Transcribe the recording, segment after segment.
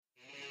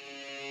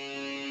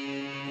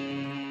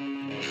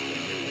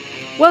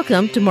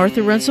Welcome to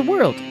Martha Runs the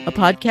World, a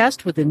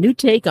podcast with a new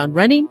take on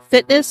running,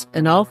 fitness,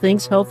 and all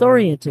things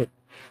health-oriented.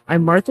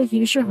 I'm Martha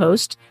Hughes, your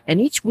host, and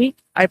each week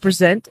I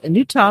present a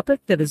new topic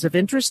that is of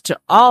interest to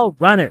all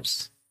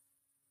runners.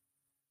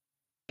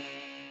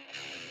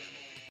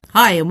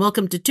 Hi, and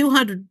welcome to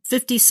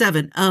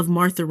 257 of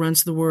Martha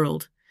Runs the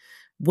World.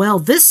 Well,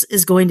 this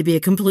is going to be a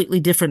completely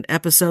different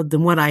episode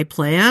than what I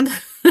planned.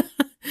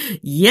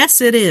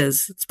 Yes, it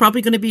is. It's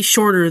probably going to be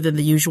shorter than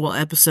the usual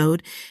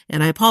episode,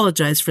 and I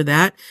apologize for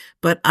that.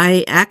 But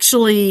I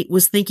actually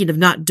was thinking of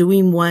not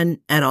doing one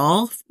at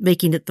all,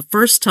 making it the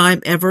first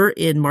time ever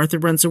in Martha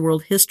Runs the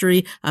World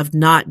history of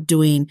not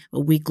doing a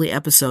weekly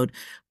episode.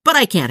 But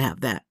I can't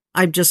have that.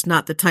 I'm just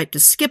not the type to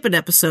skip an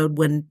episode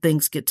when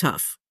things get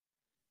tough.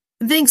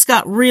 Things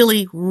got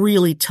really,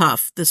 really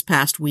tough this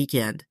past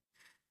weekend.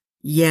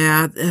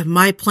 Yeah,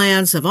 my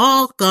plans have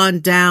all gone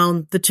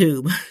down the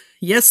tube.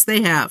 Yes,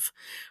 they have.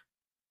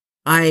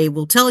 I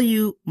will tell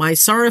you my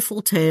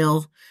sorrowful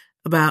tale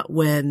about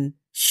when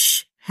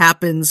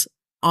happens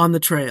on the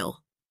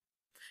trail,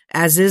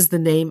 as is the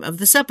name of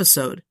this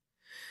episode.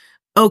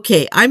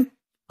 Okay,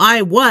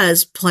 I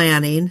was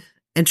planning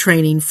and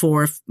training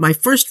for my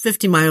first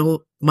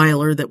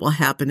 50-miler that will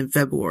happen in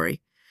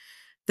February.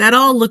 That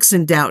all looks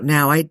in doubt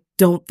now. I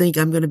don't think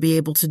I'm going to be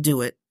able to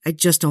do it. I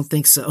just don't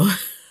think so.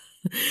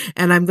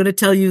 And I'm going to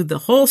tell you the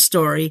whole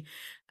story.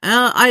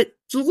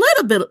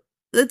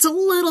 It's a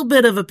little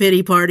bit of a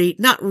pity party,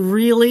 not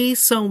really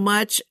so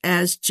much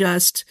as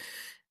just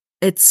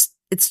it's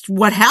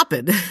what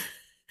happened.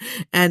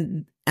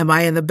 And am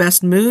I in the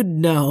best mood?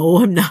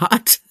 No, I'm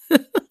not.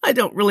 I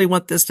don't really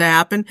want this to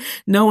happen.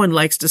 No one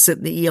likes to sit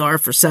in the ER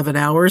for 7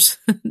 hours.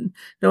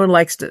 No one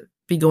likes to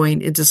be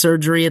going into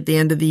surgery at the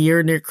end of the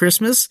year near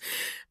Christmas,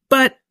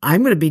 but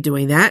I'm going to be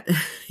doing that.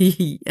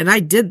 And I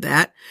did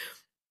that.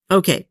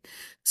 Okay.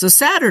 So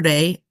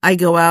Saturday, I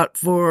go out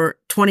for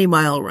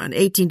 20-mile run,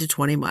 18 to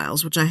 20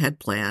 miles, which I had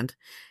planned.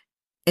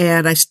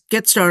 And I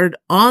get started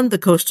on the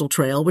coastal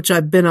trail, which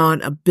I've been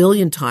on a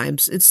billion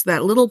times. It's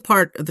that little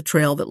part of the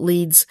trail that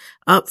leads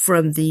up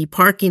from the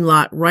parking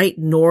lot right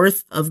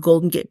north of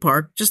Golden Gate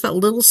Park, just that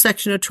little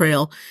section of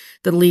trail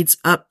that leads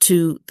up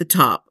to the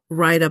top,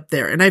 right up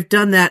there. And I've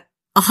done that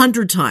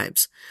 100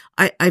 times.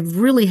 I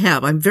really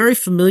have. I'm very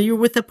familiar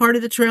with that part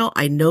of the trail.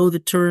 I know the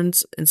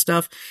turns and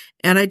stuff.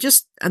 And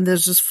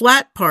there's this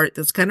flat part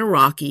that's kind of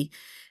rocky,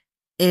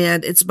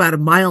 and it's about 1.5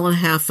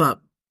 miles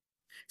up.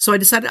 So I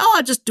decided,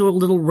 I'll just do a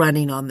little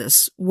running on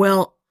this.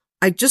 Well,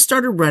 I just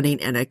started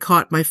running and I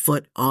caught my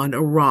foot on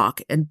a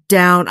rock and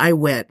down I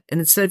went. And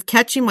instead of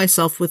catching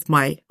myself with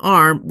my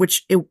arm,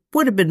 which it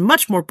would have been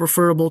much more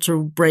preferable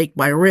to break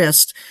my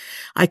wrist,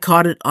 I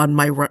caught it on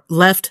my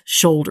left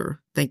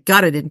shoulder. Thank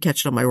God I didn't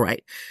catch it on my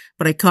right,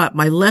 but I caught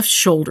my left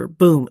shoulder,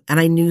 boom. And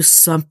I knew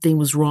something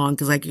was wrong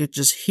because I could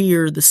just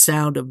hear the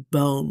sound of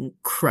bone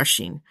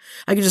crushing.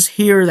 I could just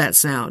hear that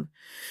sound.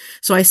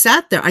 So I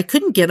sat there. I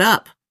couldn't get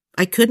up.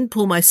 I couldn't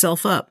pull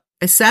myself up.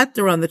 I sat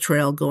there on the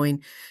trail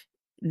going,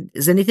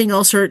 is anything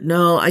else hurt?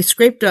 No, I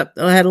scraped up.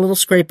 I had a little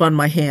scrape on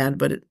my hand,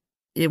 but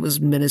it was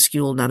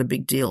minuscule, not a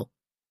big deal.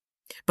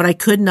 But I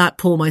could not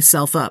pull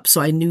myself up.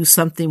 So I knew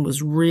something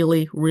was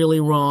really, really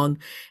wrong.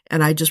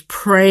 And I just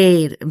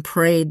prayed and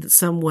prayed that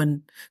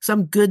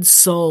some good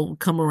soul would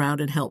come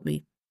around and help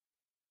me.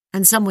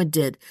 And someone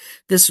did.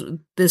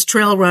 This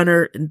trail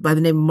runner by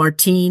the name of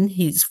Martine,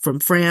 he's from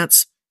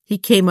France. He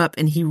came up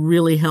and he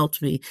really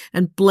helped me.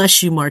 And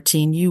bless you,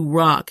 Martine. You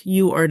rock.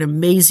 You are an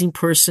amazing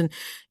person.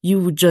 You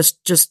were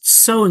just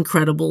so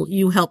incredible.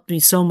 You helped me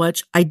so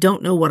much. I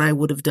don't know what I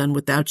would have done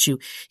without you.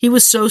 He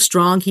was so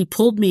strong. He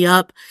pulled me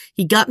up.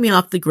 He got me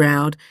off the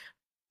ground.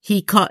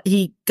 He got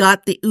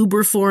the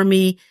Uber for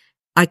me.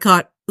 I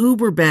caught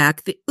Uber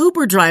back. The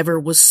Uber driver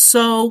was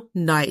so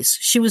nice.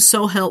 She was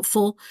so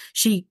helpful.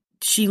 She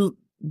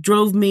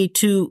drove me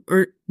to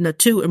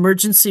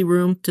emergency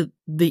room, to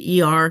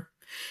the ER.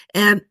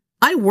 And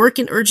I work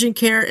in urgent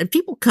care and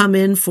people come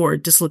in for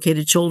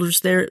dislocated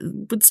shoulders there.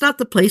 It's not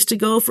the place to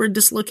go for a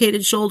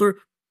dislocated shoulder.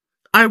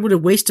 I would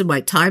have wasted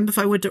my time if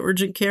I went to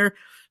urgent care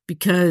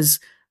because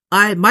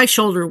my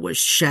shoulder was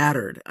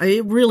shattered.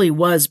 It really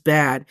was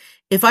bad.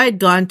 If I had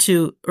gone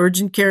to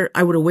urgent care,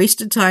 I would have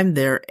wasted time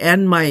there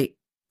and my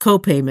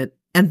copayment,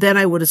 and then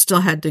I would have still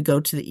had to go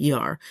to the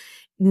ER.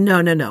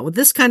 No. With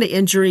this kind of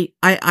injury,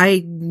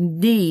 I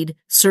need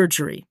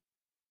surgery.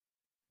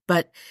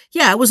 But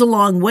yeah, it was a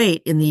long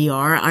wait in the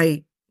ER.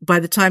 By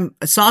the time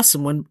I saw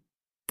someone,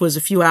 it was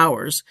a few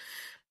hours,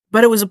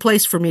 but it was a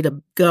place for me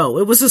to go.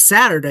 It was a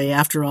Saturday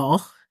after all.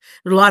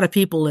 There were a lot of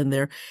people in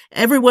there.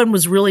 Everyone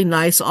was really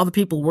nice. All the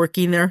people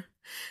working there.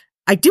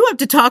 I do have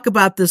to talk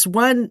about this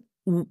one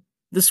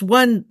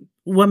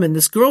woman,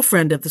 this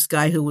girlfriend of this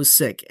guy who was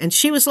sick, and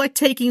she was like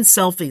taking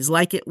selfies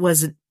like it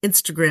was an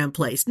Instagram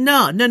place.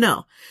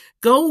 No.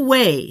 Go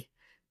away,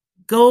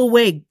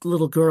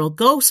 little girl.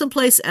 Go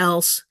someplace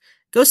else.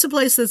 Go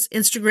someplace that's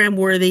Instagram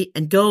worthy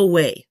and go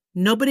away.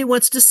 Nobody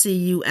wants to see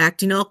you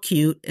acting all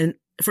cute and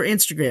for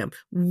Instagram.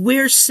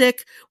 We're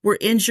sick. We're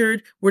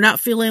injured. We're not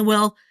feeling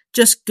well.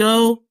 Just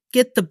go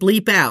get the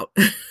bleep out.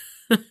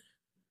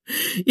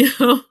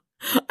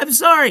 I'm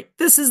sorry.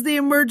 This is the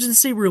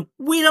emergency room.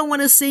 We don't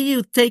want to see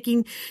you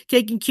taking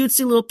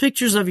cutesy little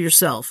pictures of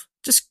yourself.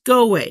 Just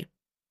go away.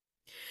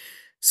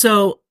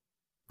 So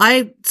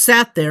I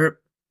sat there.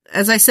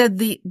 As I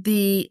said,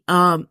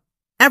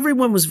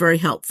 everyone was very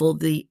helpful.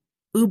 The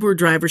Uber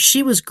driver,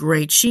 she was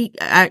great. She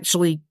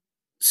actually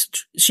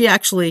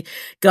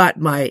got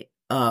my,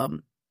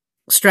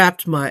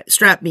 strapped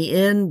me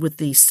in with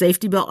the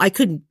safety belt. I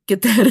couldn't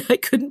get that. I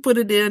couldn't put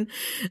it in.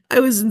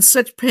 I was in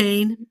such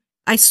pain.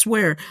 I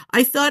swear,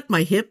 I thought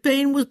my hip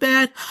pain was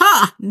bad.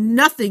 Ha!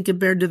 Nothing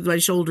compared to my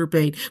shoulder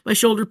pain. My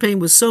shoulder pain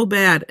was so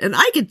bad, and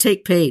I can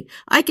take pain.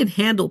 I can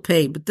handle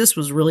pain, but this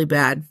was really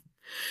bad.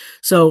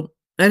 So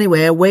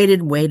anyway, I waited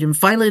and waited, and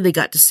finally they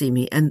got to see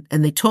me, and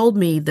they told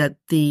me that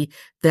the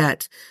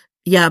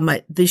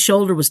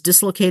shoulder was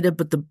dislocated,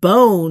 but the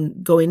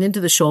bone going into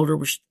the shoulder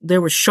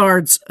there were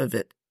shards of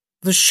it.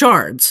 The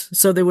shards.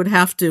 So I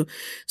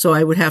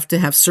would have to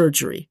have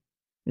surgery.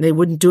 And they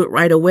wouldn't do it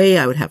right away.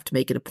 I would have to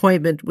make an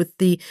appointment with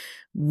the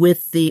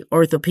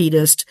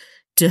orthopedist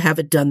to have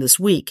it done this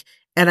week.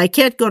 And I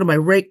can't go to my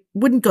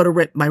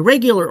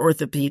regular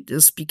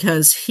orthopedist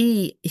because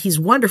he's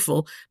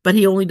wonderful, but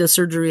he only does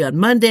surgery on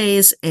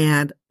Mondays,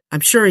 and I'm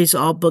sure he's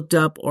all booked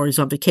up or he's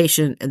on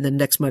vacation, and then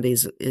next Monday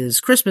is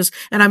Christmas,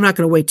 and I'm not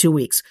going to wait 2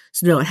 weeks.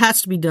 So no, it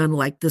has to be done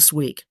like this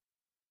week.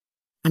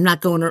 I'm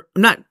not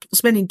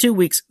spending 2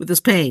 weeks with this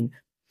pain.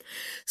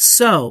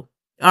 So,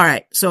 all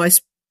right. So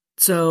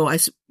I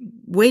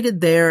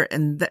waited there,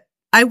 and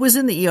I was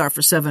in the ER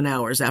for 7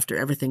 hours after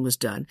everything was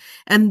done.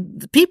 And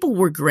the people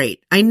were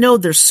great. I know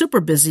they're super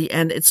busy,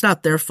 and it's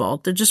not their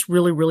fault. They're just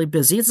really, really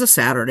busy. It's a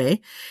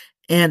Saturday,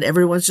 and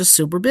everyone's just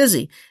super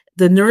busy.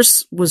 The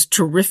nurse was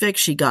terrific.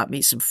 She got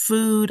me some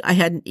food. I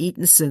hadn't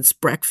eaten since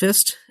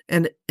breakfast,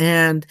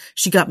 and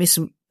she got me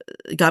some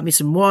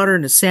water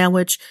and a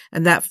sandwich,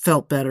 and that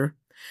felt better.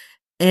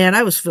 And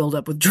I was filled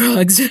up with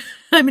drugs.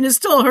 I mean, it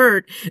still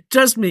hurt.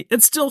 Trust me,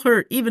 it still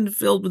hurt. Even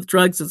filled with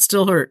drugs, it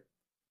still hurt.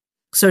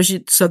 So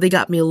they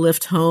got me a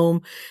lift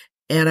home,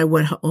 and I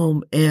went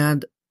home,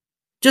 and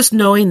just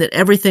knowing that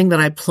everything that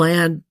I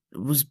planned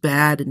was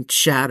bad and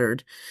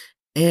shattered.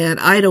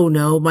 And I don't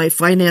know, my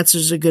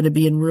finances are going to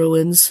be in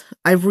ruins.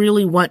 I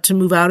really want to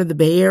move out of the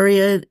Bay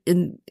Area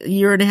in a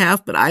year and a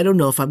half, but I don't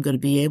know if I'm going to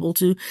be able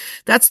to.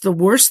 That's the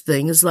worst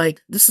thing, is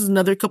like, this is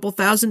another couple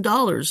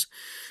 $1,000s.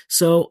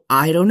 So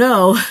I don't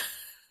know.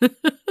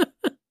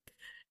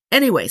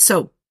 Anyway,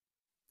 so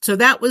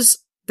that was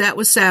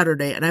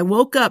Saturday, and I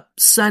woke up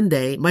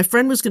Sunday. My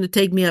friend was going to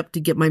take me up to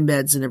get my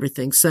meds and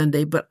everything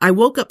Sunday, but I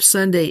woke up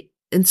Sunday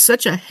in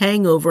such a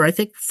hangover, I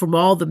think from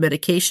all the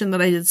medication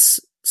that I did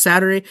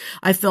Saturday.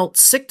 I felt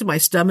sick to my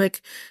stomach.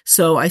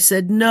 So I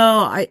said,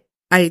 no,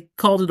 I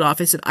called it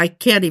off. I said, I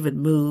can't even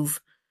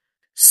move.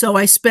 So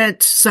I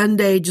spent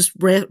Sunday just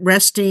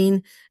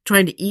resting,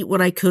 trying to eat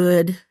what I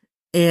could.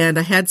 And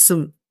I had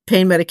some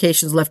pain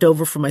medications left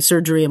over from my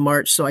surgery in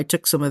March. So I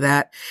took some of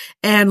that,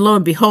 and lo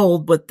and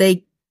behold, what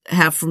they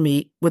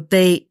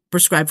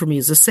prescribed for me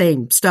is the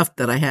same stuff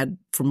that I had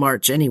for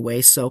March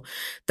anyway. So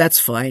that's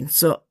fine.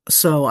 So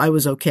I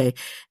was okay.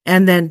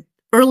 And then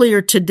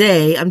earlier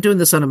today, I'm doing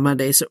this on a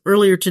Monday. So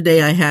earlier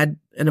today, I had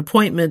an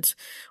appointment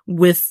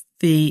with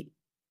the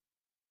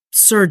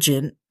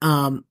surgeon,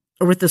 or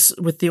with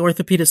the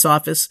orthopedist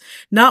office,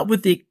 not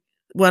with the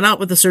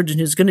surgeon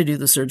who's going to do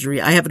the surgery.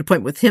 I have an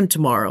appointment with him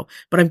tomorrow,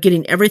 but I'm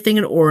getting everything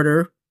in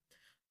order.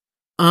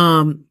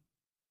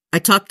 I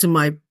talked to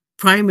my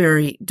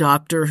primary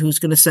doctor who's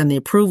going to send the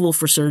approval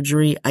for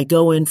surgery. I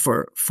go in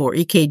for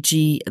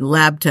EKG and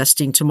lab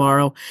testing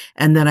tomorrow.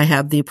 And then I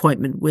have the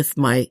appointment with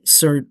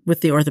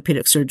with the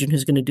orthopedic surgeon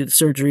who's going to do the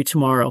surgery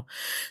tomorrow.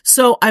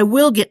 So I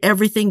will get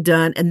everything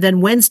done. And then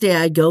Wednesday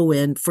I go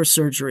in for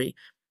surgery.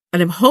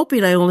 And I'm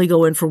hoping I only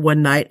go in for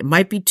one night. It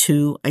might be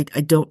 2. I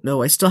don't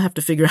know. I still have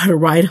to figure out a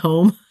ride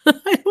home.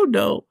 I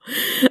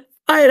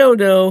don't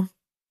know.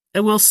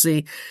 And we'll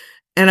see.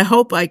 And I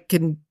hope I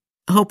can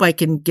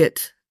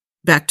get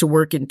back to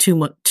work in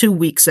 2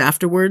 weeks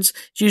afterwards.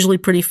 It's usually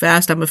pretty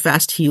fast. I'm a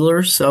fast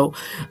healer, so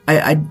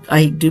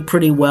I do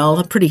pretty well.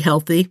 I'm pretty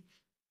healthy.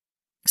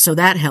 So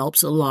that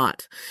helps a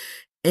lot.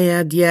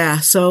 And yeah,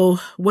 so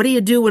what do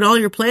you do when all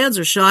your plans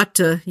are shot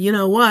to, you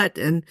know what?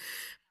 And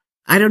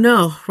I don't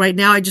know. Right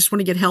now, I just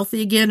want to get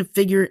healthy again and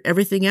figure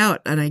everything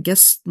out. And I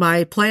guess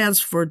my plans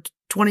for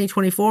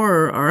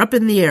 2024 are up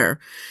in the air.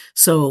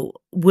 So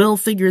we'll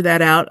figure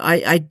that out.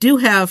 I do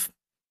have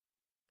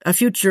a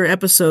future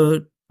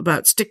episode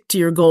about stick to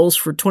your goals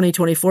for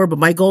 2024, but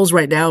my goals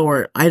right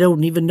now I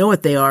don't even know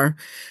what they are.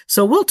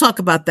 So we'll talk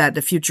about that in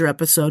a future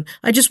episode.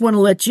 I just want to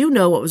let you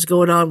know what was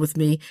going on with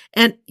me.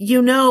 And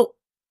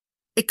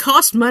it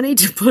costs money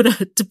to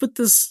put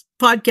this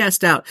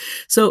podcast out.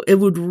 So it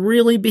would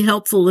really be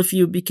helpful if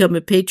you become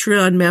a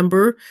Patreon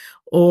member,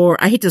 or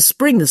I hate to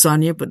spring this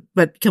on you,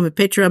 but become a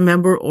Patreon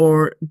member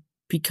or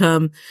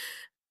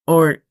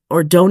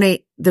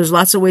donate. There's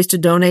lots of ways to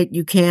donate.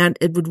 You can.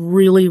 It would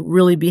really,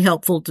 really be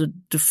helpful to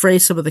defray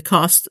some of the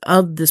costs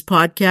of this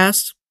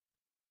podcast.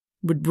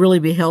 Would really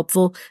be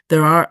helpful.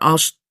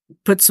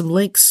 put some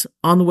links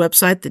on the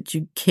website that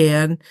you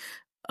can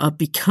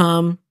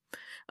become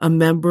a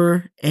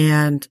member,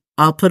 and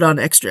I'll put on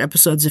extra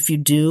episodes if you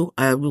do.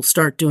 I will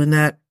start doing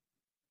that.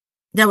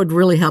 That would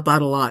really help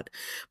out a lot.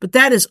 But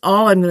that is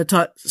all I'm going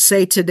to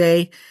say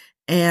today,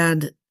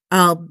 and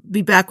I'll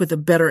be back with a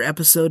better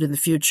episode in the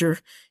future.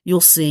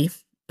 You'll see.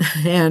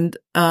 And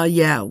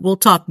we'll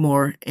talk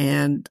more,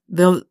 and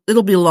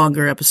it'll be a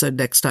longer episode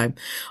next time.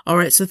 All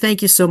right, so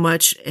thank you so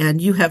much,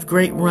 and you have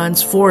great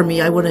runs for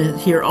me. I want to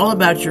hear all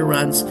about your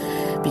runs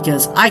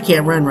because I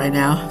can't run right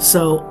now.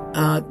 So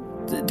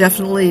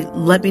definitely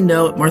let me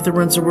know at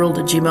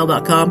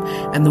martharunstheworld@gmail.com,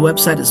 and the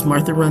website is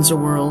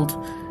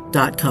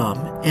martharunstheworld.com.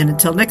 And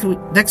until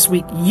next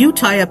week, you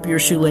tie up your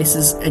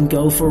shoelaces and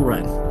go for a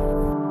run.